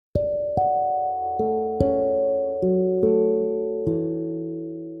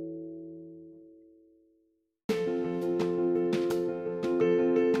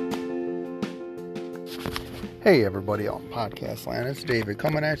Hey everybody on Podcast Land, it's David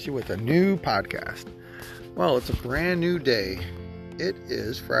coming at you with a new podcast. Well, it's a brand new day. It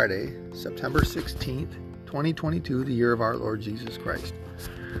is Friday, September 16th, 2022, the year of our Lord Jesus Christ.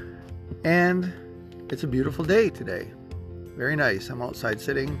 And it's a beautiful day today. Very nice. I'm outside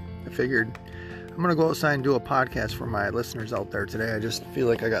sitting. I figured I'm going to go outside and do a podcast for my listeners out there today. I just feel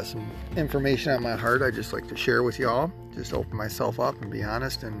like I got some information on my heart I just like to share with y'all. Just open myself up and be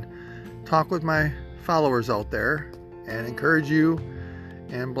honest and talk with my followers out there and encourage you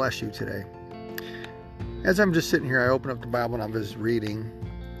and bless you today. As I'm just sitting here, I open up the Bible and I'm just reading.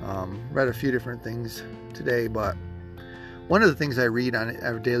 Read a few different things today, but one of the things I read on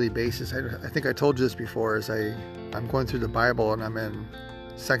a daily basis, I think I told you this before, is I'm going through the Bible and I'm in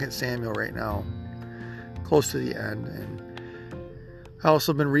 2 Samuel right now, close to the end. And I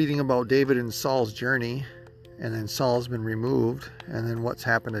also been reading about David and Saul's journey, and then Saul's been removed, and then what's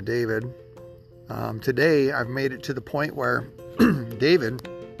happened to David. Today, I've made it to the point where David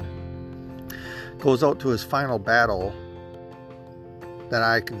goes out to his final battle that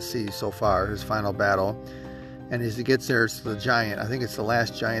I can see so far, his final battle. And as he gets there, it's the giant. I think it's the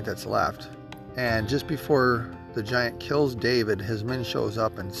last giant that's left. And just before the giant kills David, his men shows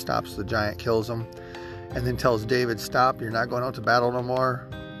up and stops the giant, kills him, and then tells David, stop, you're not going out to battle no more.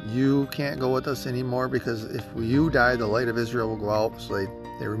 You can't go with us anymore, because if you die, the light of Israel will go out. So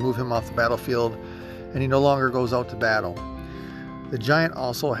they remove him off the battlefield, and he no longer goes out to battle. The giant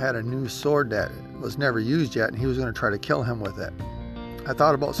also had a new sword that was never used yet, and he was going to try to kill him with it. I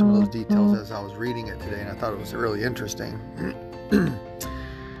thought about some of those details as I was reading it today, and I thought it was really interesting.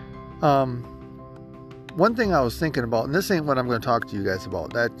 One thing I was thinking about, and this ain't what I'm going to talk to you guys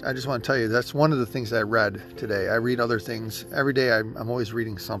about. That I just want to tell you, that's one of the things I read today. I read other things. Every day I'm always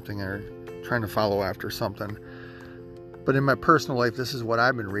reading something or trying to follow after something. But in my personal life, this is what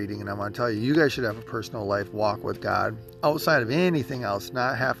I've been reading, and I want to tell you, you guys should have a personal life walk with God outside of anything else,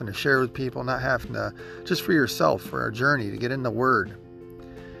 not having to share with people, not having to, just for yourself, for a journey, to get in the Word.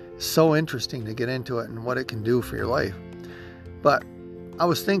 It's so interesting to get into it and what it can do for your life. But I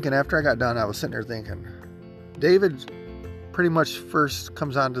was thinking, after I got done, I was sitting there thinking, David pretty much first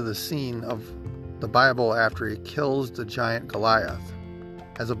comes onto the scene of the Bible after he kills the giant Goliath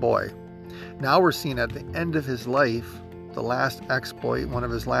as a boy. Now we're seeing at the end of his life, the last exploit, one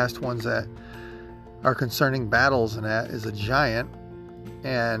of his last ones that are concerning battles, and that is a giant,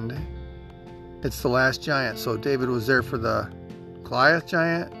 and it's the last giant. So David was there for the Goliath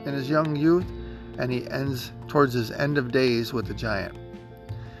giant in his young youth, and he ends towards his end of days with the giant.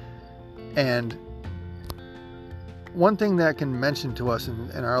 And one thing that can mention to us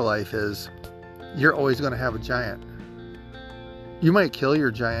in our life is you're always going to have a giant. You might kill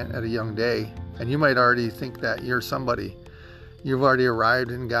your giant at a young day, and you might already think that you're somebody. You've already arrived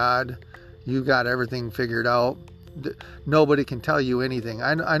in God. You got everything figured out. Nobody can tell you anything.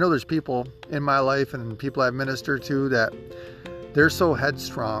 I know there's people in my life and people I've ministered to that they're so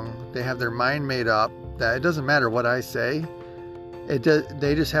headstrong. They have their mind made up that it doesn't matter what I say. They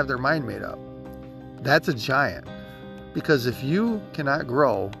just have their mind made up. That's a giant. Because if you cannot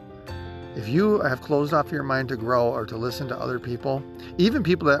grow, if you have closed off your mind to grow or to listen to other people, even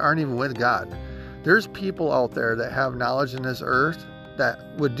people that aren't even with God, there's people out there that have knowledge in this earth that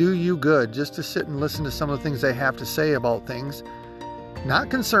would do you good just to sit and listen to some of the things they have to say about things,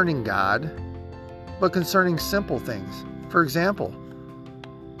 not concerning God, but concerning simple things. For example,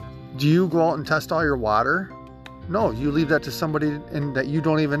 do you go out and test all your water? No, you leave that to somebody that you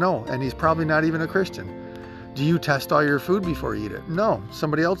don't even know, and he's probably not even a Christian. Do you test all your food before you eat it? No,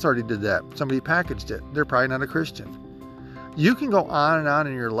 somebody else already did that. Somebody packaged it. They're probably not a Christian. You can go on and on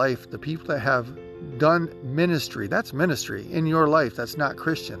in your life. The people that have done ministry, that's ministry in your life. That's not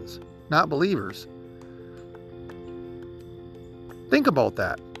Christians, not believers. Think about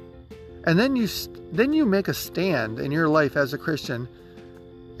that. And then you make a stand in your life as a Christian,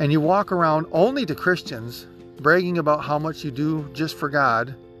 and you walk around only to Christians, bragging about how much you do just for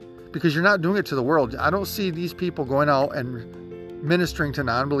God, because you're not doing it to the world. I don't see these people going out and ministering to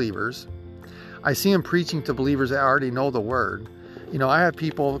non-believers. I see them preaching to believers that already know the Word. You know, I have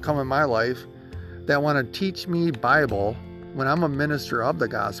people come in my life that want to teach me Bible when I'm a minister of the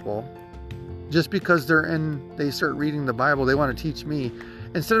gospel. Just because they start reading the Bible, they want to teach me,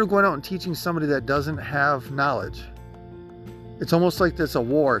 instead of going out and teaching somebody that doesn't have knowledge. It's almost like it's a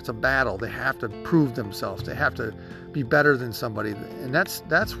war, it's a battle. They have to prove themselves. They have to be better than somebody. And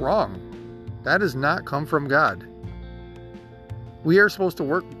that's wrong. That does not come from God. We are supposed to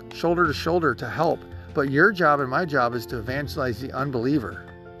work shoulder to shoulder to help, but your job and my job is to evangelize the unbeliever.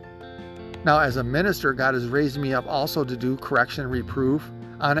 Now, as a minister, God has raised me up also to do correction and reproof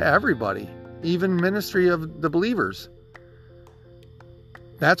on everybody. even ministry of the believers.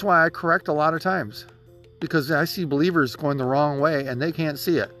 That's why I correct a lot of times, because I see believers going the wrong way and they can't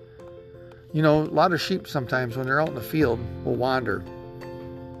see it. You know, a lot of sheep sometimes when they're out in the field will wander.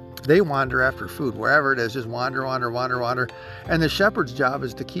 They wander after food, wherever it is, just wander. And the shepherd's job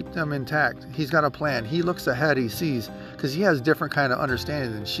is to keep them intact. He's got a plan. He looks ahead, he sees, because he has different kind of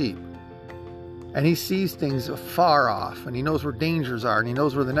understanding than sheep. And he sees things far off, and he knows where dangers are, and he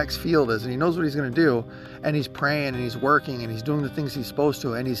knows where the next field is, and he knows what he's going to do. And he's praying, and he's working, and he's doing the things he's supposed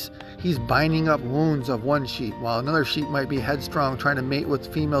to, and he's binding up wounds of one sheep, while another sheep might be headstrong, trying to mate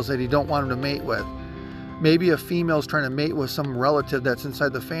with females that he don't want him to mate with. Maybe a female's trying to mate with some relative that's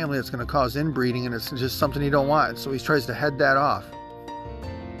inside the family that's going to cause inbreeding, and it's just something he don't want, so he tries to head that off.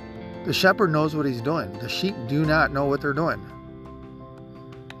 The shepherd knows what he's doing. The sheep do not know what they're doing.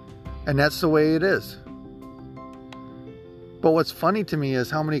 And that's the way it is. But what's funny to me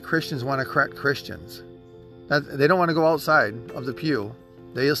is how many Christians want to correct Christians. They don't want to go outside of the pew.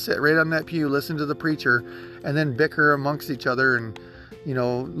 They'll sit right on that pew, listen to the preacher, and then bicker amongst each other and, you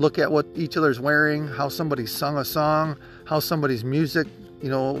know, look at what each other's wearing, how somebody sung a song, how somebody's music, you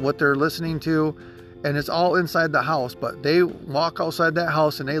know, what they're listening to. And it's all inside the house, but they walk outside that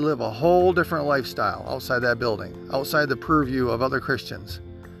house and they live a whole different lifestyle outside that building, outside the purview of other Christians.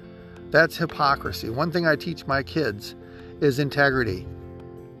 That's hypocrisy. One thing I teach my kids is integrity.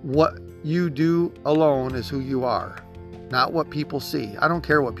 What you do alone is who you are, not what people see. I don't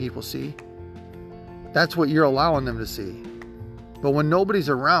care what people see. That's what you're allowing them to see. But when nobody's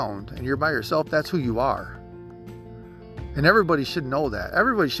around and you're by yourself, that's who you are. And everybody should know that.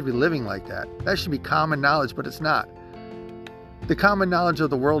 Everybody should be living like that. That should be common knowledge, but it's not. The common knowledge of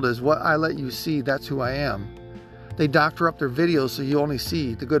the world is what I let you see, that's who I am. They doctor up their videos so you only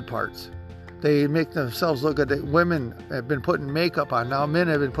see the good parts. They make themselves look good. Women have been putting makeup on. Now men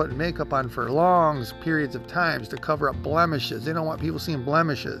have been putting makeup on for long periods of times to cover up blemishes. They don't want people seeing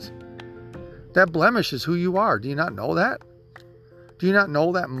blemishes. That blemish is who you are. Do you not know that? Do you not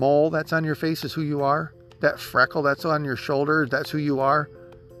know that mole that's on your face is who you are? That freckle that's on your shoulder, that's who you are?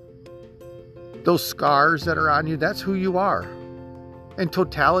 Those scars that are on you, that's who you are. In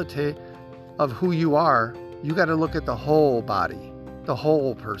totality of who you are, you got to look at the whole body, the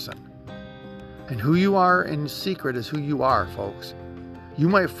whole person. And who you are in secret is who you are, folks. You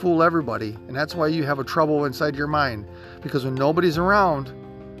might fool everybody, and that's why you have a trouble inside your mind. Because when nobody's around,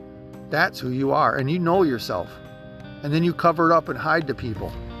 that's who you are. And you know yourself. And then you cover it up and hide to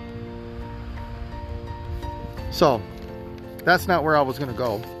people. So, that's not where I was going to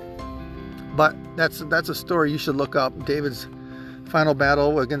go. But that's a story you should look up. David's final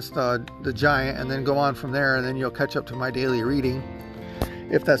battle against the giant, and then go on from there, and then you'll catch up to my daily reading,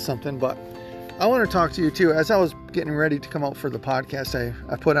 if that's something. But I want to talk to you too. As I was getting ready to come out for the podcast,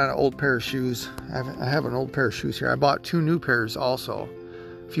 I put on an old pair of shoes. I have an old pair of shoes here. I bought 2 new pairs also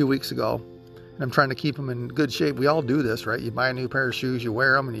a few weeks ago, and I'm trying to keep them in good shape. We all do this, right? You buy a new pair of shoes, you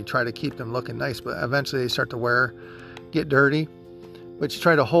wear them, and you try to keep them looking nice, but eventually they start to get dirty. But you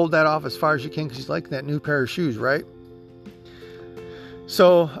try to hold that off as far as you can, because you like that new pair of shoes, right?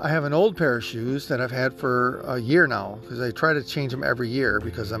 So I have an old pair of shoes that I've had for a year now, because I try to change them every year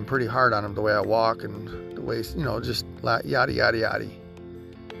because I'm pretty hard on them, the way I walk and the way, you know, just yada, yada, yada.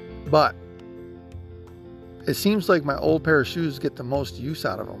 But it seems like my old pair of shoes get the most use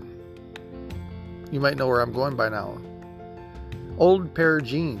out of them. You might know where I'm going by now. Old pair of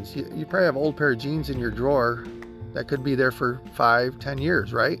jeans. You probably have old pair of jeans in your drawer that could be there for 5-10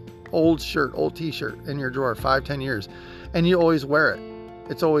 years, right? Old shirt, old t-shirt in your drawer, 5-10 years. And you always wear it.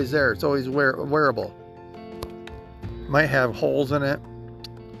 It's always there. It's always wearable. Might have holes in it,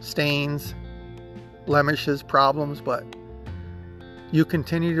 stains, blemishes, problems, but you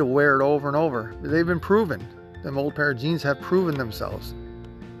continue to wear it over and over. They've been proven. Them old pair of jeans have proven themselves.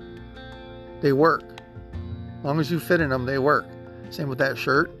 They work. As long as you fit in them, they work. Same with that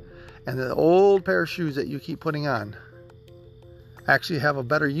shirt. And the old pair of shoes that you keep putting on actually have a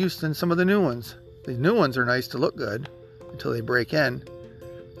better use than some of the new ones. The new ones are nice to look good until they break in.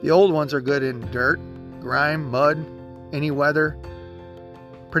 The old ones are good in dirt, grime, mud, any weather.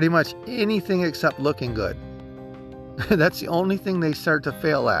 Pretty much anything except looking good. That's the only thing they start to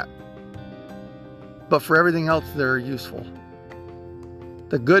fail at. But for everything else, they're useful.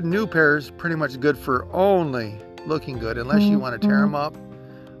 The good new pair is pretty much good for only looking good, unless you want to tear them up,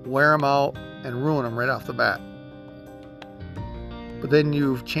 wear them out, and ruin them right off the bat. But then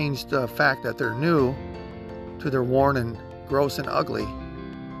you've changed the fact that they're new to they're worn and gross and ugly.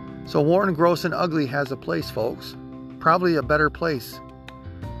 So worn, gross, and ugly has a place, folks. Probably a better place.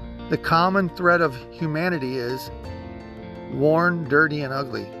 The common thread of humanity is worn, dirty, and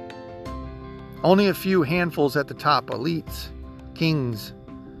ugly. Only a few handfuls at the top, elites, kings,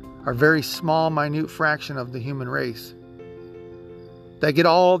 are a very small, minute fraction of the human race. They get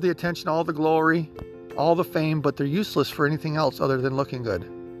all the attention, all the glory, all the fame, but they're useless for anything else other than looking good.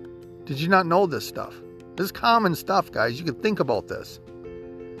 Did you not know this stuff? This is common stuff, guys. You can think about this.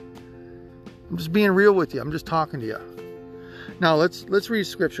 I'm just being real with you. I'm just talking to you. Now, let's read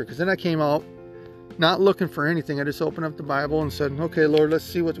scripture, because then I came out not looking for anything. I just opened up the Bible and said, okay, Lord, let's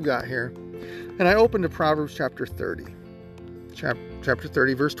see what we got here. And I opened to Proverbs chapter 30. Chapter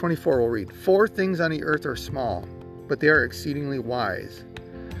 30, verse 24, we'll read. 4 things on the earth are small, but they are exceedingly wise.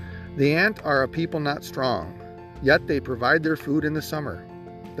 The ant are a people not strong, yet they provide their food in the summer.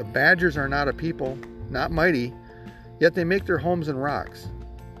 The badgers are not a people, not mighty, yet they make their homes in rocks.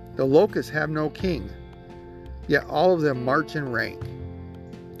 The locusts have no king, yet all of them march in rank.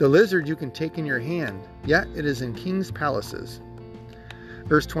 The lizard you can take in your hand, yet it is in kings' palaces.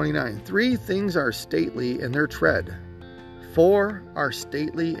 Verse 29, 3 things are stately in their tread, 4 are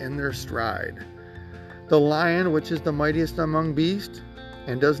stately in their stride. The lion, which is the mightiest among beasts,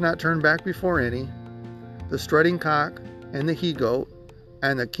 and does not turn back before any, the strutting cock, and the he-goat,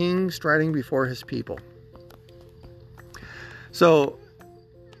 and the king striding before his people. So,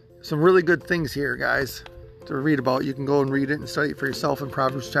 some really good things here, guys, to read about. You can go and read it and study it for yourself in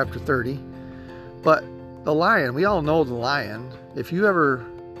Proverbs chapter 30. But the lion, we all know the lion. If you ever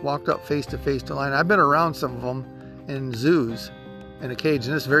walked up face to face to a lion, I've been around some of them in zoos in a cage,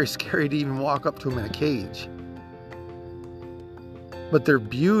 and it's very scary to even walk up to them in a cage. But their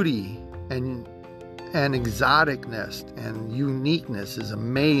beauty and exoticness and uniqueness is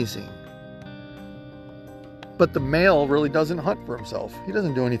amazing. But the male really doesn't hunt for himself. He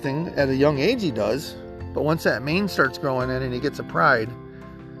doesn't do anything. At a young age he does, but once that mane starts growing in and he gets a pride,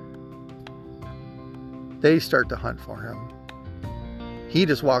 they start to hunt for him. He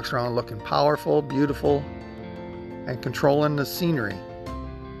just walks around looking powerful, beautiful, and controlling the scenery.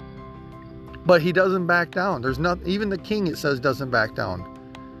 But he doesn't back down. There's not, even the king, it says, doesn't back down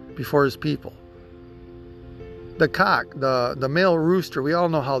before his people. The cock, the male rooster, we all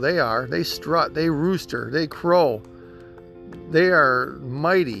know how they are. They strut, they rooster, they crow. They are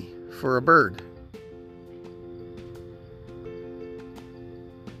mighty for a bird.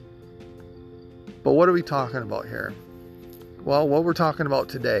 But what are we talking about here? Well, what we're talking about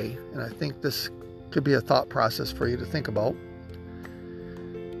today, and I think this could be a thought process for you to think about,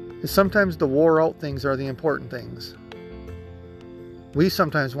 is sometimes the wore out things are the important things. We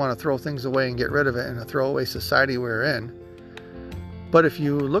sometimes want to throw things away and get rid of it in a throwaway society we're in. But if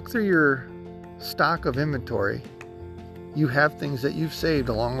you look through your stock of inventory, you have things that you've saved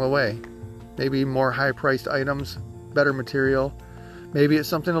along the way. Maybe more high-priced items, better material. Maybe it's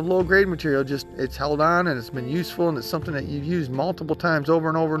something of low-grade material, just it's held on and it's been useful, and it's something that you've used multiple times over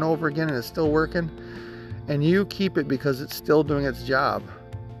and over and over again, and it's still working. And you keep it because it's still doing its job.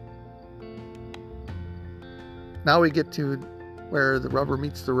 Now we get to where the rubber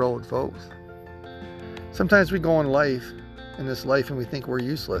meets the road, folks. Sometimes we go in this life and we think we're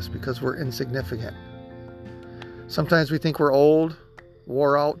useless because we're insignificant. Sometimes we think we're old,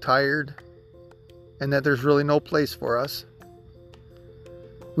 wore out, tired, and that there's really no place for us.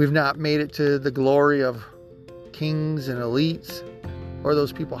 We've not made it to the glory of kings and elites or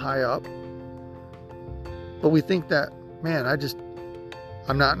those people high up. But we think that, man,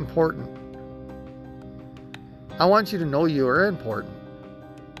 I'm not important. I want you to know you are important.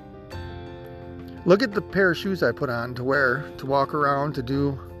 Look at the pair of shoes I put on to wear, to walk around, to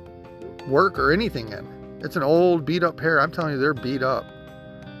do work or anything in. It's an old, beat up pair. I'm telling you, they're beat up.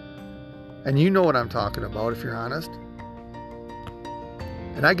 And you know what I'm talking about if you're honest.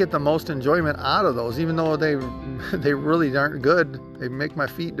 And I get the most enjoyment out of those, even though they really aren't good. They make my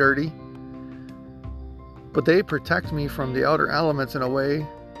feet dirty. But they protect me from the outer elements in a way,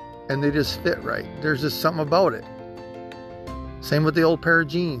 and they just fit right. There's just something about it. Same with the old pair of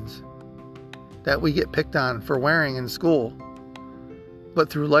jeans that we get picked on for wearing in school. But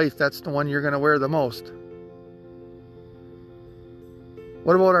through life, that's the one you're going to wear the most.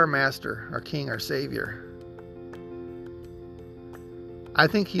 What about our Master, our King, our Savior? I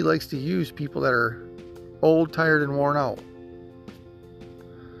think he likes to use people that are old, tired, and worn out.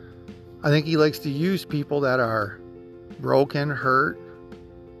 I think he likes to use people that are broken, hurt.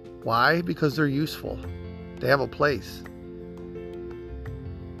 Why? Because they're useful. They have a place.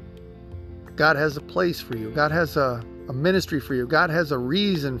 God has a place for you. God has a ministry for you. God has a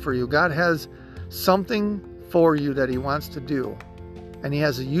reason for you. God has something for you that he wants to do. And he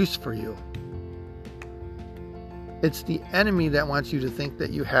has a use for you. It's the enemy that wants you to think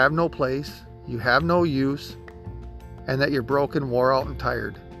that you have no place, you have no use, and that you're broken, wore out, and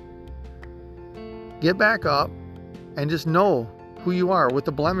tired. Get back up and just know who you are with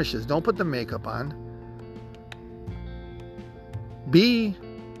the blemishes. Don't put the makeup on. Be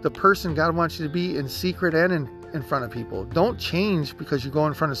the person God wants you to be in secret and in front of people. Don't change because you go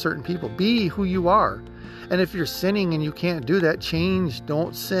in front of certain people. Be who you are. And if you're sinning and you can't do that, change.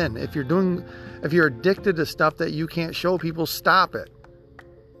 Don't sin. If you're addicted to stuff that you can't show people, stop it.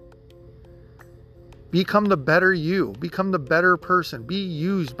 Become the better you. Become the better person. Be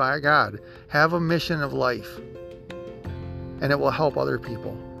used by God. Have a mission of life. And it will help other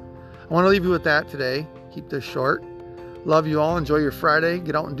people. I want to leave you with that today. Keep this short. Love you all. Enjoy your Friday.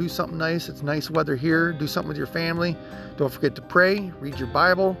 Get out and do something nice. It's nice weather here. Do something with your family. Don't forget to pray. Read your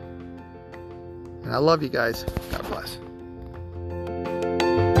Bible. And I love you guys. God bless.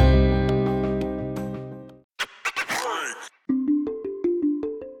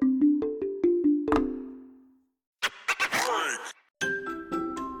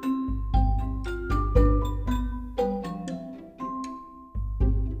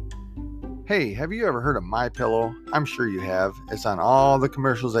 Hey, have you ever heard of MyPillow? I'm sure you have. It's on all the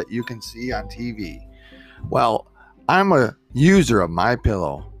commercials that you can see on TV. Well, I'm a user of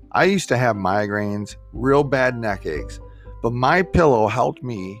MyPillow. I used to have migraines, real bad neck aches, but MyPillow helped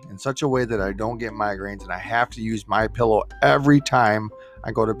me in such a way that I don't get migraines, and I have to use MyPillow every time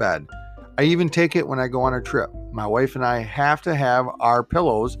I go to bed. I even take it when I go on a trip. My wife and I have to have our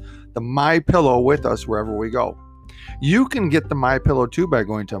pillows, the MyPillow, with us wherever we go. You can get the MyPillow too by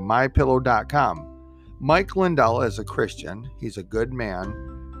going to mypillow.com. Mike Lindell is a Christian. He's a good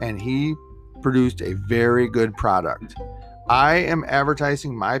man, and he produced a very good product. I am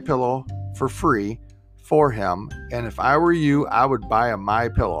advertising MyPillow for free for him, and if I were you, I would buy a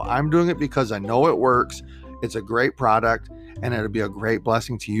MyPillow. I'm doing it because I know it works. It's a great product, and it'll be a great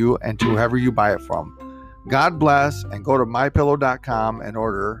blessing to you and to whoever you buy it from. God bless, and go to mypillow.com and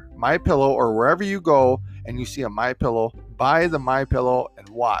order MyPillow, or wherever you go and you see a MyPillow, buy the MyPillow and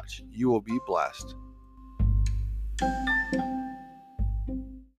watch. You will be blessed.